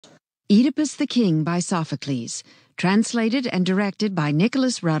Oedipus the King by Sophocles, translated and directed by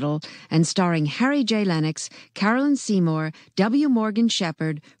Nicholas Rudall and starring Harry J. Lennox, Carolyn Seymour, W. Morgan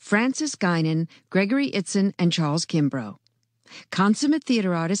Shepherd, Francis Guinan, Gregory Itzin, and Charles Kimbrough. Consummate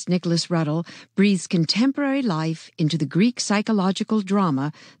theater artist Nicholas Rudall breathes contemporary life into the Greek psychological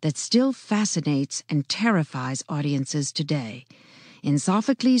drama that still fascinates and terrifies audiences today. In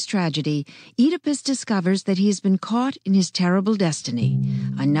Sophocles' tragedy, Oedipus discovers that he has been caught in his terrible destiny,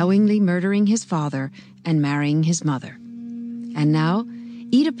 unknowingly murdering his father and marrying his mother. And now,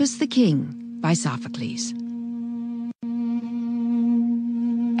 Oedipus the King by Sophocles.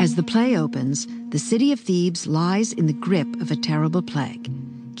 As the play opens, the city of Thebes lies in the grip of a terrible plague.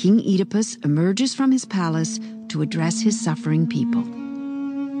 King Oedipus emerges from his palace to address his suffering people.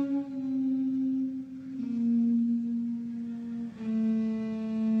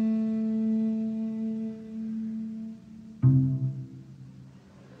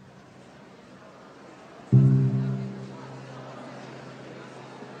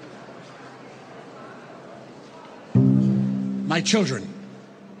 My children,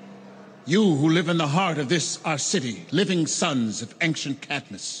 you who live in the heart of this our city, living sons of ancient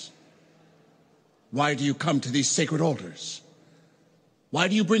Cadmus, why do you come to these sacred altars? Why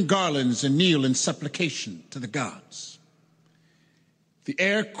do you bring garlands and kneel in supplication to the gods? The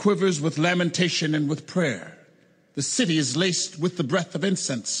air quivers with lamentation and with prayer. The city is laced with the breath of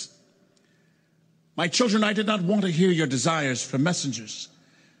incense. My children, I did not want to hear your desires from messengers.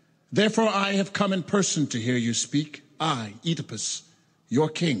 Therefore, I have come in person to hear you speak. I, Oedipus, your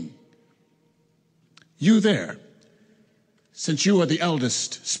king. You there, since you are the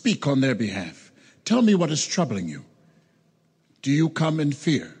eldest, speak on their behalf. Tell me what is troubling you. Do you come in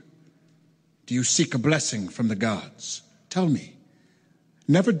fear? Do you seek a blessing from the gods? Tell me.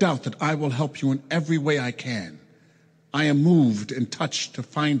 Never doubt that I will help you in every way I can. I am moved and touched to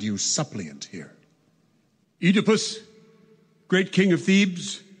find you suppliant here. Oedipus, great king of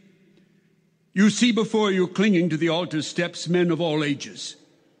Thebes, you see before you clinging to the altar steps men of all ages.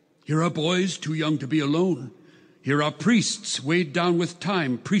 Here are boys too young to be alone. Here are priests weighed down with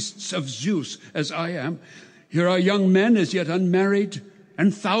time, priests of Zeus as I am. Here are young men as yet unmarried,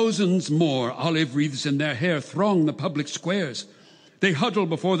 and thousands more, olive wreaths in their hair, throng the public squares. They huddle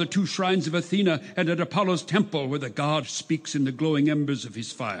before the two shrines of Athena and at Apollo's temple where the god speaks in the glowing embers of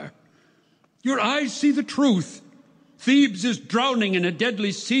his fire. Your eyes see the truth. Thebes is drowning in a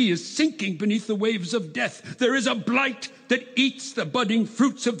deadly sea, is sinking beneath the waves of death. There is a blight that eats the budding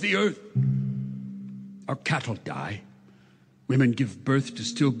fruits of the earth. Our cattle die. Women give birth to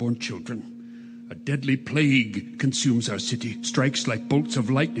stillborn children. A deadly plague consumes our city, strikes like bolts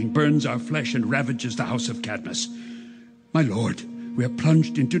of lightning, burns our flesh, and ravages the house of Cadmus. My lord, we are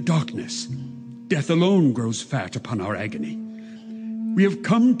plunged into darkness. Death alone grows fat upon our agony. We have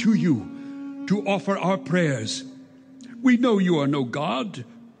come to you to offer our prayers. We know you are no god,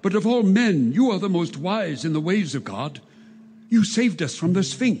 but of all men, you are the most wise in the ways of God. You saved us from the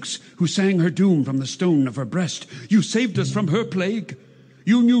Sphinx, who sang her doom from the stone of her breast. You saved us from her plague.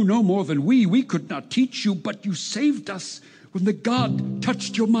 You knew no more than we. We could not teach you, but you saved us when the god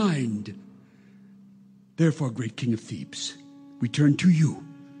touched your mind. Therefore, great king of Thebes, we turn to you.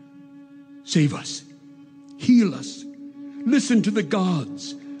 Save us. Heal us. Listen to the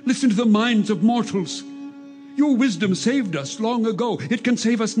gods. Listen to the minds of mortals. Your wisdom saved us long ago. It can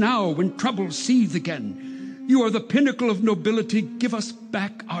save us now when troubles seethe again. You are the pinnacle of nobility. Give us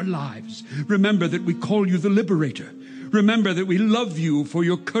back our lives. Remember that we call you the liberator. Remember that we love you for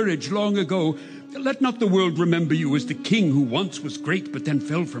your courage long ago. Let not the world remember you as the king who once was great but then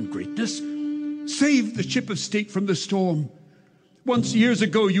fell from greatness. Save the ship of state from the storm. Once years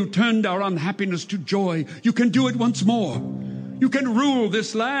ago you turned our unhappiness to joy. You can do it once more. You can rule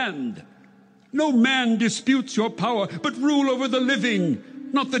this land. No man disputes your power, but rule over the living,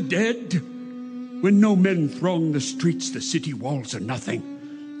 not the dead. When no men throng the streets, the city walls are nothing,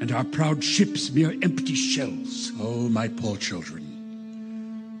 and our proud ships mere empty shells. Oh, my poor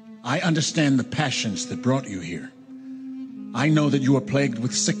children. I understand the passions that brought you here. I know that you are plagued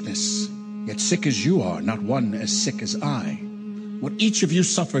with sickness, yet sick as you are, not one as sick as I. What each of you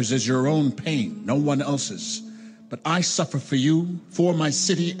suffers is your own pain, no one else's. But I suffer for you, for my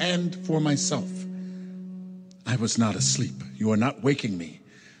city, and for myself. I was not asleep. You are not waking me.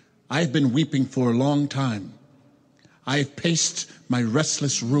 I have been weeping for a long time. I have paced my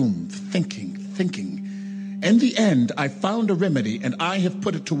restless room, thinking. In the end, I found a remedy, and I have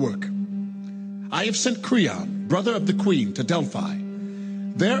put it to work. I have sent Creon, brother of the queen, to Delphi.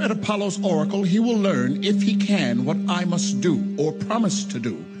 There at Apollo's oracle, he will learn, if he can, what I must do, or promise to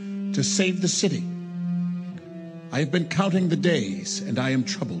do, to save the city. I have been counting the days, and I am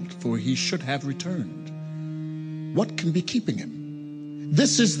troubled, for he should have returned. What can be keeping him?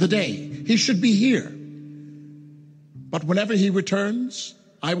 This is the day. He should be here. But whenever he returns,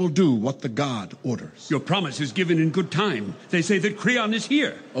 I will do what the god orders. Your promise is given in good time. They say that Creon is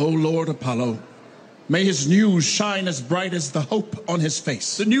here. O Lord Apollo, may his news shine as bright as the hope on his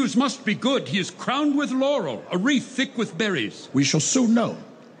face. The news must be good. He is crowned with laurel, a wreath thick with berries. We shall soon know.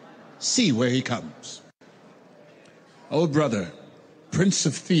 See where he comes. O brother, Prince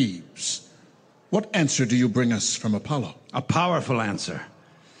of Thebes, what answer do you bring us from Apollo? A powerful answer.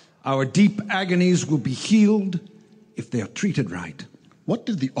 Our deep agonies will be healed if they are treated right. What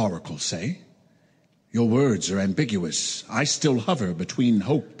did the oracle say? Your words are ambiguous. I still hover between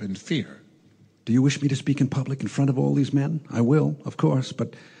hope and fear. Do you wish me to speak in public in front of all these men? I will, of course,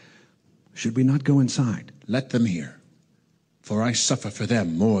 but should we not go inside? Let them hear, for I suffer for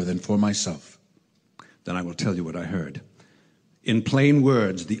them more than for myself. Then I will tell you what I heard. In plain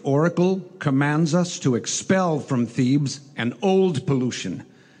words, the oracle commands us to expel from Thebes an old pollution.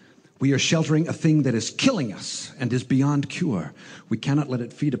 We are sheltering a thing that is killing us and is beyond cure. We cannot let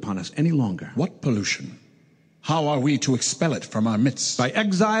it feed upon us any longer. What pollution? How are we to expel it from our midst? By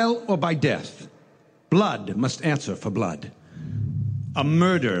exile or by death. Blood must answer for blood. A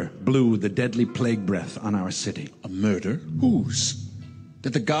murder blew the deadly plague breath on our city. A murder? Whose?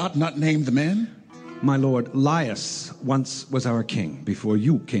 Did the god not name the man? My lord, Laius once was our king before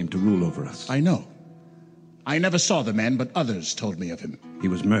you came to rule over us. I know. I never saw the man, but others told me of him. He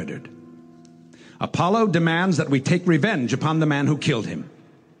was murdered. Apollo demands that we take revenge upon the man who killed him.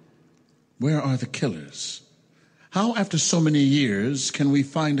 Where are the killers? How, after so many years, can we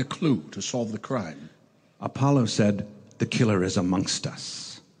find a clue to solve the crime? Apollo said, the killer is amongst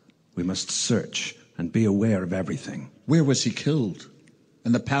us. We must search and be aware of everything. Where was he killed?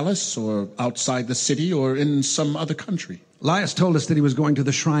 In the palace, or outside the city, or in some other country? Laius told us that he was going to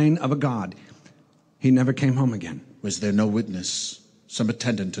the shrine of a god. He never came home again. Was there no witness, some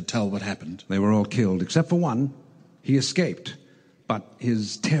attendant to tell what happened? They were all killed, except for one. He escaped, but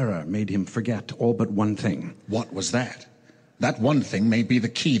his terror made him forget all but one thing. What was that? That one thing may be the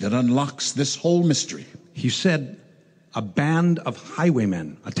key that unlocks this whole mystery. He said a band of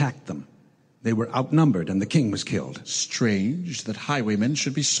highwaymen attacked them. They were outnumbered and the king was killed. Strange that highwaymen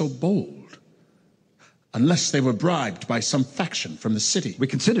should be so bold. Unless they were bribed by some faction from the city. We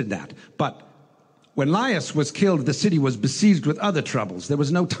considered that, but when Laius was killed, the city was besieged with other troubles. There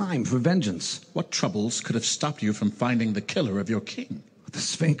was no time for vengeance. What troubles could have stopped you from finding the killer of your king? The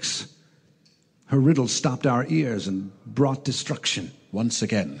Sphinx. Her riddle stopped our ears and brought destruction. Once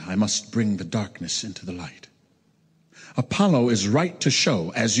again, I must bring the darkness into the light. Apollo is right to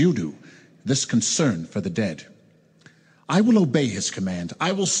show, as you do, this concern for the dead. I will obey his command.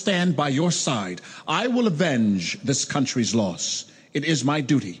 I will stand by your side. I will avenge this country's loss. It is my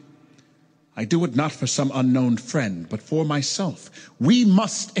duty. I do it not for some unknown friend, but for myself. We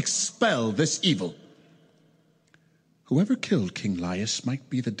must expel this evil. Whoever killed King Laius might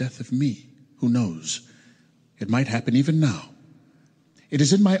be the death of me. Who knows? It might happen even now. It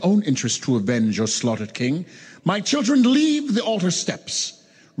is in my own interest to avenge your slaughtered king. My children, leave the altar steps.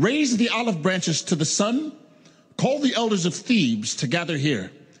 Raise the olive branches to the sun. Call the elders of Thebes to gather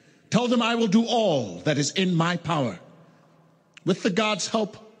here. Tell them I will do all that is in my power. With the gods'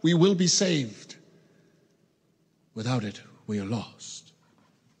 help, we will be saved. Without it, we are lost.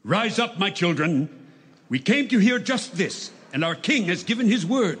 Rise up, my children. We came to hear just this, and our king has given his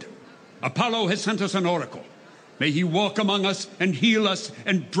word. Apollo has sent us an oracle. May he walk among us and heal us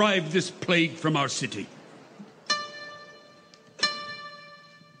and drive this plague from our city.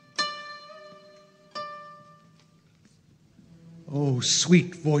 O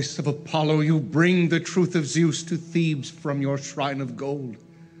sweet voice of Apollo, you bring the truth of Zeus to Thebes from your shrine of gold.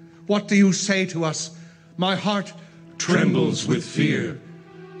 What do you say to us? My heart trembles with fear.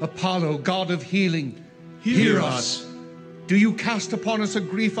 Apollo, god of healing, Hear us. Do you cast upon us a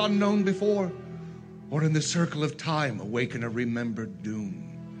grief unknown before? Or in the circle of time awaken a remembered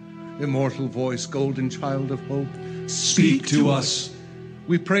doom? Immortal voice, golden child of hope, Speak to us.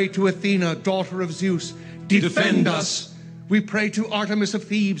 We pray to Athena, daughter of Zeus. Defend us. We pray to Artemis of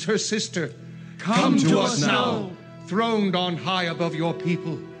Thebes, her sister. Come to us now. Throned on high above your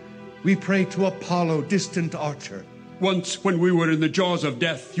people. We pray to Apollo, distant archer. Once, when we were in the jaws of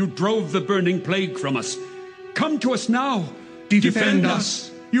death, you drove the burning plague from us. Come to us now. Defend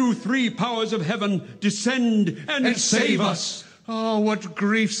us. You three powers of heaven, descend and Save us. Oh, what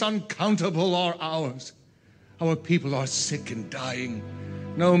griefs uncountable are ours. Our people are sick and dying.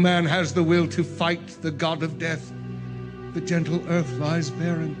 No man has the will to fight the god of death. The gentle earth lies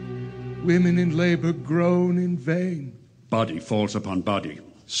barren. Women in labor groan in vain. Body falls upon body.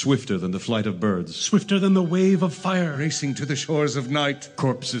 Swifter than the flight of birds. Swifter than the wave of fire. Racing to the shores of night.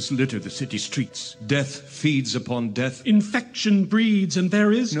 Corpses litter the city streets. Death feeds upon death. Infection breeds, and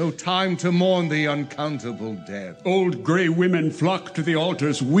there is no time to mourn the uncountable dead. Old grey women flock to the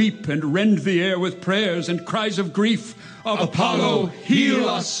altars, weep and rend the air with prayers and cries of grief. Apollo, heal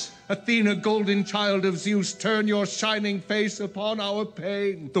us! Athena, golden child of Zeus, turn your shining face upon our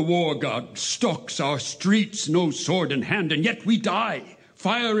pain. The war god stalks our streets, no sword in hand, and yet we die.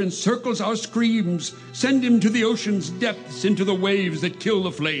 Fire encircles our screams. Send him to the ocean's depths, into the waves that kill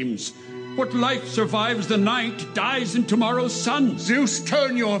the flames. What life survives the night dies in tomorrow's sun. Zeus,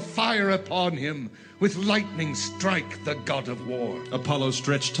 turn your fire upon him. With lightning strike the god of war. Apollo,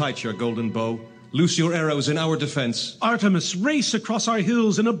 stretch tight your golden bow. Loose your arrows in our defense. Artemis, race across our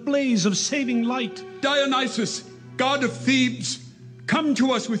hills in a blaze of saving light. Dionysus, god of Thebes, come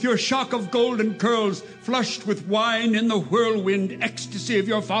to us with your shock of golden curls, flushed with wine in the whirlwind ecstasy of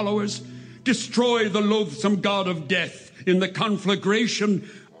your followers. Destroy the loathsome god of death in the conflagration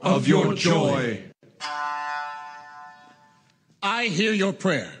of your joy. I hear your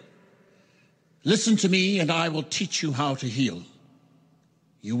prayer. Listen to me, and I will teach you how to heal.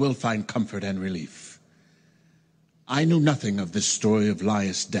 You will find comfort and relief. I knew nothing of this story of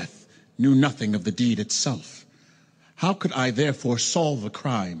Laius' death, knew nothing of the deed itself. How could I therefore solve a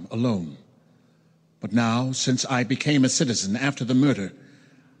crime alone? But now, since I became a citizen after the murder,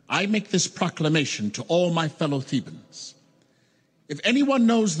 I make this proclamation to all my fellow Thebans. If anyone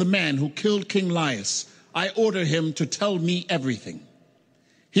knows the man who killed King Laius, I order him to tell me everything.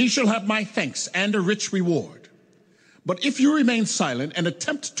 He shall have my thanks and a rich reward. But if you remain silent and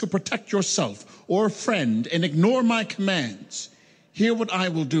attempt to protect yourself or a friend and ignore my commands, hear what I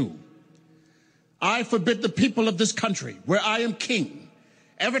will do. I forbid the people of this country, where I am king,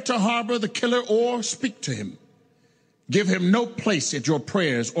 ever to harbor the killer or speak to him. Give him no place at your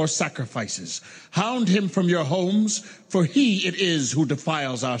prayers or sacrifices. Hound him from your homes, for he it is who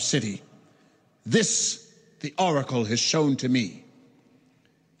defiles our city. This the oracle has shown to me.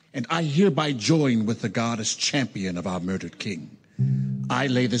 And I hereby join with the goddess champion of our murdered king. I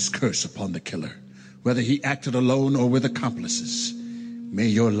lay this curse upon the killer, whether he acted alone or with accomplices. May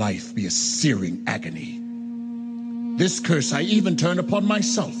your life be a searing agony. This curse I even turn upon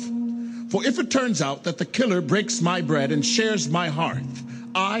myself. For if it turns out that the killer breaks my bread and shares my hearth,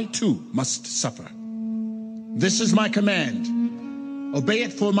 I too must suffer. This is my command. Obey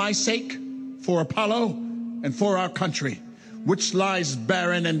it for my sake, for Apollo, and for our country, which lies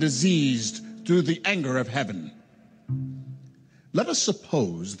barren and diseased through the anger of heaven. Let us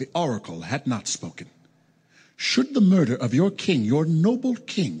suppose the oracle had not spoken. Should the murder of your king, your noble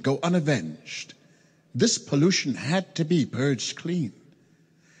king, go unavenged, this pollution had to be purged clean.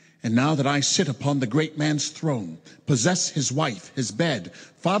 And now that I sit upon the great man's throne, possess his wife, his bed,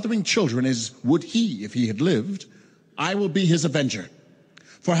 fathering children as would he if he had lived, I will be his avenger.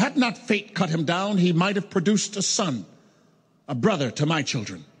 For had not fate cut him down, he might have produced a son, a brother to my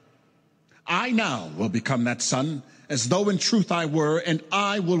children. I now will become that son, as though in truth I were, and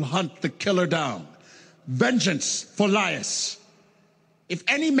I will hunt the killer down. Vengeance for Laius. If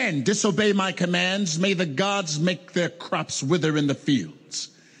any men disobey my commands, may the gods make their crops wither in the fields.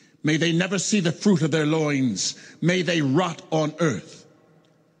 May they never see the fruit of their loins. May they rot on earth.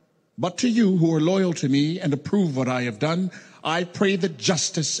 But to you who are loyal to me and approve what I have done, I pray that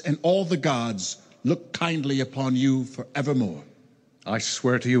justice and all the gods look kindly upon you forevermore. I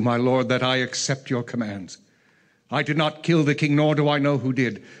swear to you, my lord, that I accept your commands. I did not kill the king, nor do I know who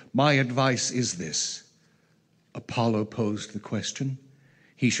did. My advice is this. Apollo posed the question.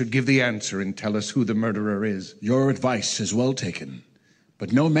 He should give the answer and tell us who the murderer is. Your advice is well taken,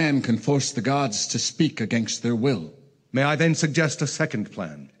 but no man can force the gods to speak against their will. May I then suggest a second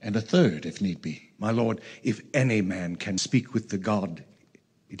plan? And a third, if need be. My lord, if any man can speak with the god,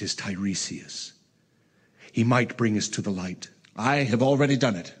 it is Tiresias. He might bring us to the light. I have already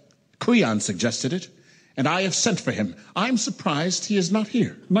done it. Creon suggested it, and I have sent for him. I'm surprised he is not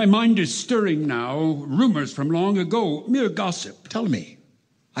here. My mind is stirring now. Rumors from long ago, mere gossip. Tell me.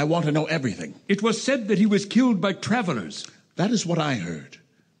 I want to know everything. It was said that he was killed by travelers. That is what I heard.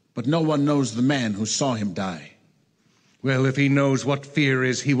 But no one knows the man who saw him die. Well, if he knows what fear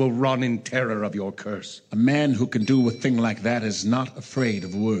is, he will run in terror of your curse. A man who can do a thing like that is not afraid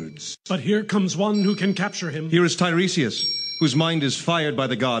of words. But here comes one who can capture him. Here is Tiresias, whose mind is fired by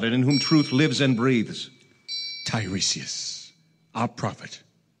the god, and in whom truth lives and breathes. Tiresias, our prophet.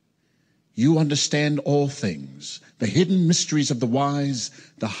 You understand all things, the hidden mysteries of the wise,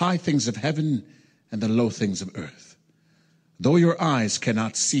 the high things of heaven, and the low things of earth. Though your eyes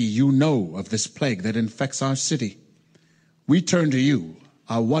cannot see, you know of this plague that infects our city. We turn to you,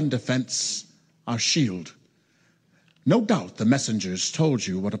 our one defense, our shield. No doubt the messengers told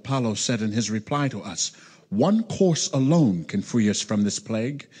you what Apollo said in his reply to us. One course alone can free us from this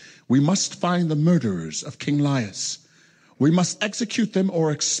plague. We must find the murderers of King Laius. We must execute them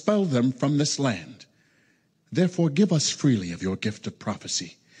or expel them from this land. Therefore, give us freely of your gift of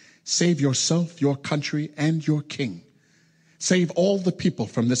prophecy. Save yourself, your country, and your king. Save all the people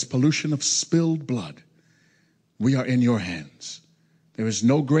from this pollution of spilled blood. We are in your hands. There is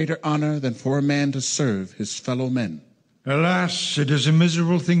no greater honor than for a man to serve his fellow men. Alas, it is a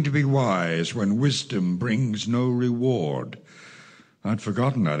miserable thing to be wise when wisdom brings no reward. I'd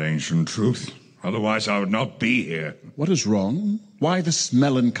forgotten that ancient truth. Otherwise I would not be here. What is wrong? Why this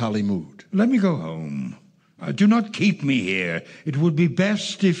melancholy mood? Let me go home. Do not keep me here. It would be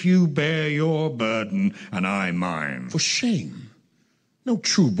best if you bear your burden and I mine. For shame. No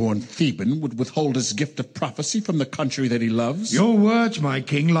true-born Theban would withhold his gift of prophecy from the country that he loves. Your words, my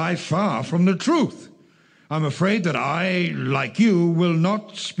king, lie far from the truth. I'm afraid that I, like you, will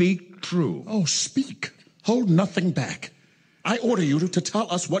not speak true. Oh, speak. Hold nothing back. I order you to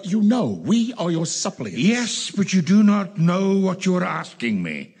tell us what you know. We are your suppliants. Yes, but you do not know what you are asking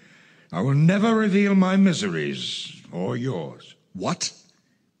me. I will never reveal my miseries or yours. What?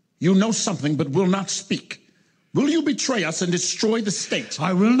 You know something but will not speak. Will you betray us and destroy the state?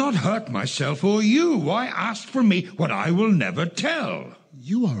 I will not hurt myself or you. Why ask from me what I will never tell?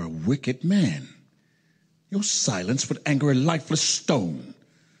 You are a wicked man. Your silence would anger a lifeless stone.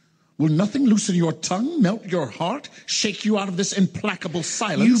 Will nothing loosen your tongue, melt your heart, shake you out of this implacable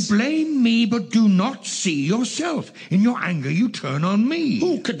silence? You blame me, but do not see yourself. In your anger, you turn on me.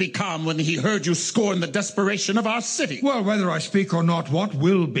 Who could be calm when he heard you scorn the desperation of our city? Well, whether I speak or not, what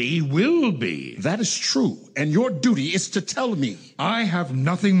will be, will be. That is true, and your duty is to tell me. I have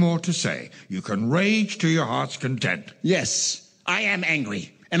nothing more to say. You can rage to your heart's content. Yes, I am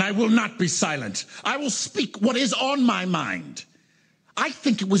angry, and I will not be silent. I will speak what is on my mind. I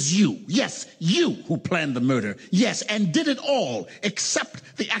think it was you, yes, you who planned the murder, yes, and did it all,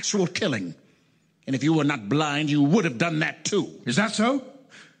 except the actual killing. And if you were not blind, you would have done that too. Is that so?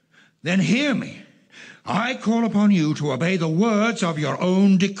 Then hear me. I call upon you to obey the words of your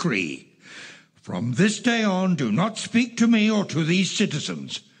own decree. From this day on, do not speak to me or to these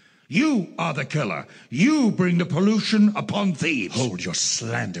citizens. You are the killer. You bring the pollution upon Thebes. Hold your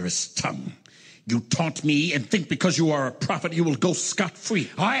slanderous tongue. You taunt me and think because you are a prophet you will go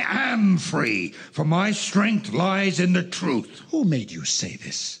scot-free. I am free, for my strength lies in the truth. Who made you say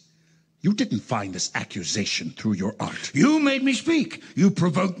this? You didn't find this accusation through your art. You made me speak. You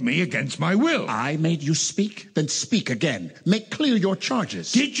provoked me against my will. I made you speak? Then speak again. Make clear your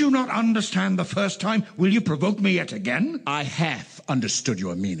charges. Did you not understand the first time? Will you provoke me yet again? I have understood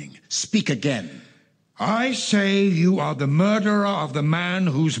your meaning. Speak again. I say you are the murderer of the man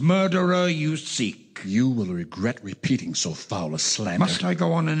whose murderer you seek. You will regret repeating so foul a slander. Must I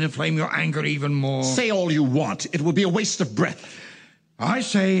go on and inflame your anger even more? Say all you want. It will be a waste of breath. I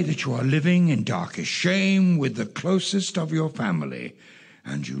say that you are living in darkest shame with the closest of your family,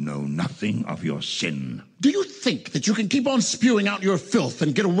 and you know nothing of your sin. Do you think that you can keep on spewing out your filth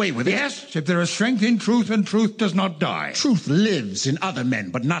and get away with it? Yes, if there is strength in truth, and truth does not die. Truth lives in other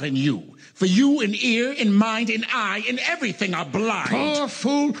men, but not in you. For you in ear, in mind, in eye, in everything are blind. Poor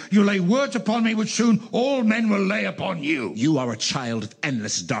fool, you lay words upon me which soon all men will lay upon you. You are a child of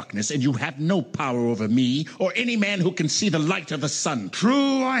endless darkness, and you have no power over me or any man who can see the light of the sun.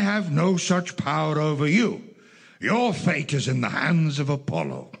 True, I have no such power over you. Your fate is in the hands of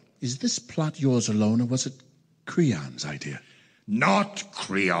Apollo. Is this plot yours alone, or was it Creon's idea? Not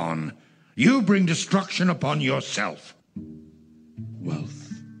Creon. You bring destruction upon yourself. Wealth,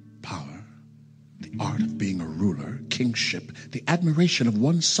 power, the art of being a ruler, kingship, the admiration of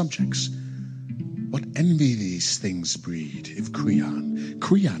one's subjects. What envy these things breed if Creon,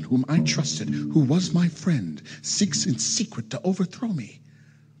 whom I trusted, who was my friend, seeks in secret to overthrow me.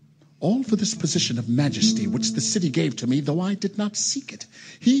 All for this position of majesty which the city gave to me, though I did not seek it.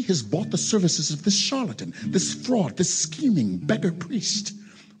 He has bought the services of this charlatan, this fraud, this scheming beggar priest.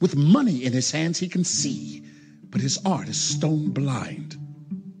 With money in his hands he can see, but his art is stone blind.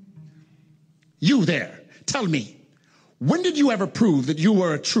 You there, tell me, when did you ever prove that you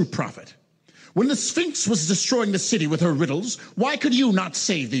were a true prophet? When the Sphinx was destroying the city with her riddles, why could you not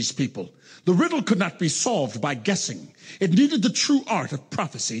save these people? The riddle could not be solved by guessing. It needed the true art of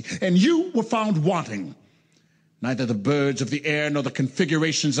prophecy, and you were found wanting. Neither the birds of the air nor the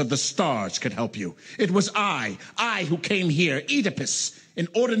configurations of the stars could help you. It was I who came here, Oedipus, an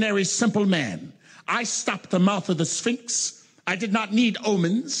ordinary simple man. I stopped the mouth of the Sphinx. I did not need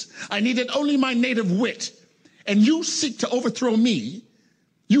omens. I needed only my native wit. And you seek to overthrow me?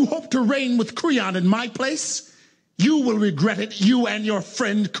 You hope to reign with Creon in my place? You will regret it, you and your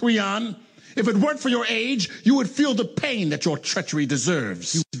friend Creon. If it weren't for your age, you would feel the pain that your treachery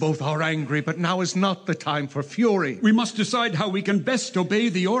deserves. You both are angry, but now is not the time for fury. We must decide how we can best obey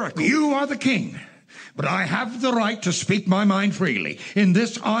the oracle. You are the king, but I have the right to speak my mind freely. In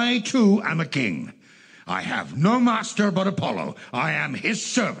this, I too am a king. I have no master but Apollo. I am his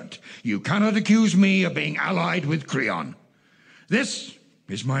servant. You cannot accuse me of being allied with Creon. This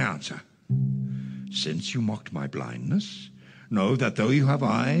is my answer. Since you mocked my blindness, know that though you have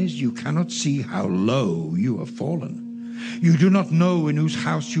eyes, you cannot see how low you have fallen. You do not know in whose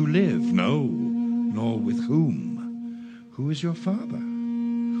house you live, no, nor with whom. Who is your father?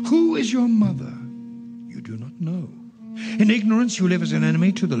 Who is your mother? You do not know. In ignorance you live as an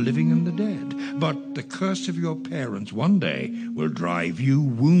enemy to the living and the dead. But the curse of your parents one day will drive you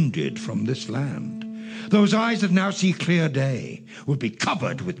wounded from this land. Those eyes that now see clear day will be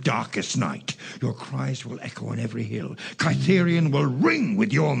covered with darkest night. Your cries will echo on every hill. Cytherean will ring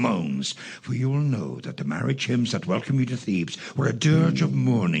with your moans. For you will know that the marriage hymns that welcome you to Thebes were a dirge of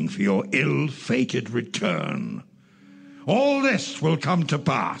mourning for your ill-fated return. All this will come to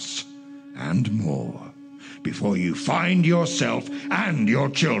pass, and more, before you find yourself and your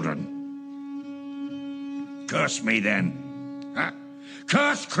children. Curse me then.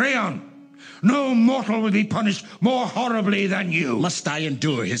 Curse Creon. No mortal will be punished more horribly than you. Must I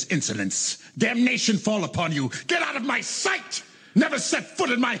endure his insolence? Damnation fall upon you. Get out of my sight! Never set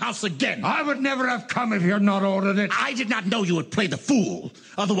foot in my house again. I would never have come if you had not ordered it. I did not know you would play the fool.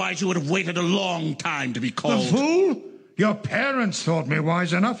 Otherwise you would have waited a long time to be called. The fool? Your parents thought me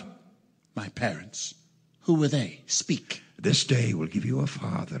wise enough. My parents? Who were they? Speak. This day will give you a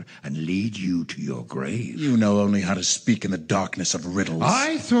father and lead you to your grave. You know only how to speak in the darkness of riddles.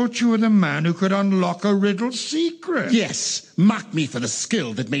 I thought you were the man who could unlock a riddle's secret. Yes, mock me for the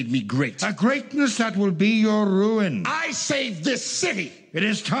skill that made me great. A greatness that will be your ruin. I saved this city. It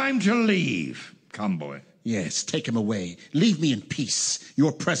is time to leave. Come, boy. Yes, take him away. Leave me in peace.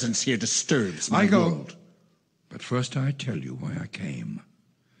 Your presence here disturbs my world. But first I tell you why I came.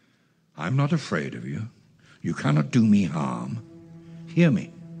 I'm not afraid of you. You cannot do me harm. Hear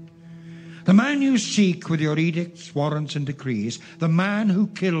me. The man you seek with your edicts, warrants, and decrees, the man who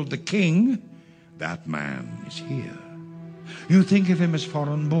killed the king, that man is here. You think of him as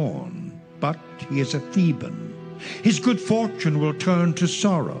foreign-born, but he is a Theban. His good fortune will turn to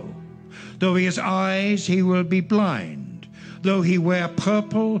sorrow. Though he has eyes, he will be blind. Though he wear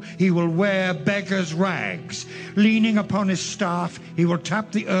purple, he will wear beggar's rags. Leaning upon his staff, he will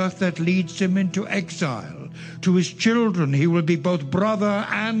tap the earth that leads him into exile. To his children he will be both brother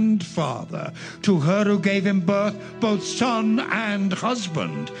and father. To her who gave him birth, both son and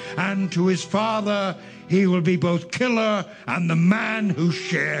husband. And to his father he will be both killer and the man who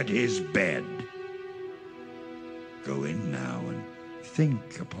shared his bed. Go in now and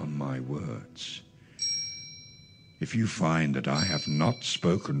think upon my words. If you find that I have not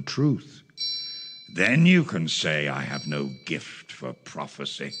spoken truth, then you can say I have no gift for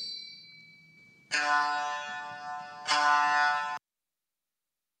prophecy.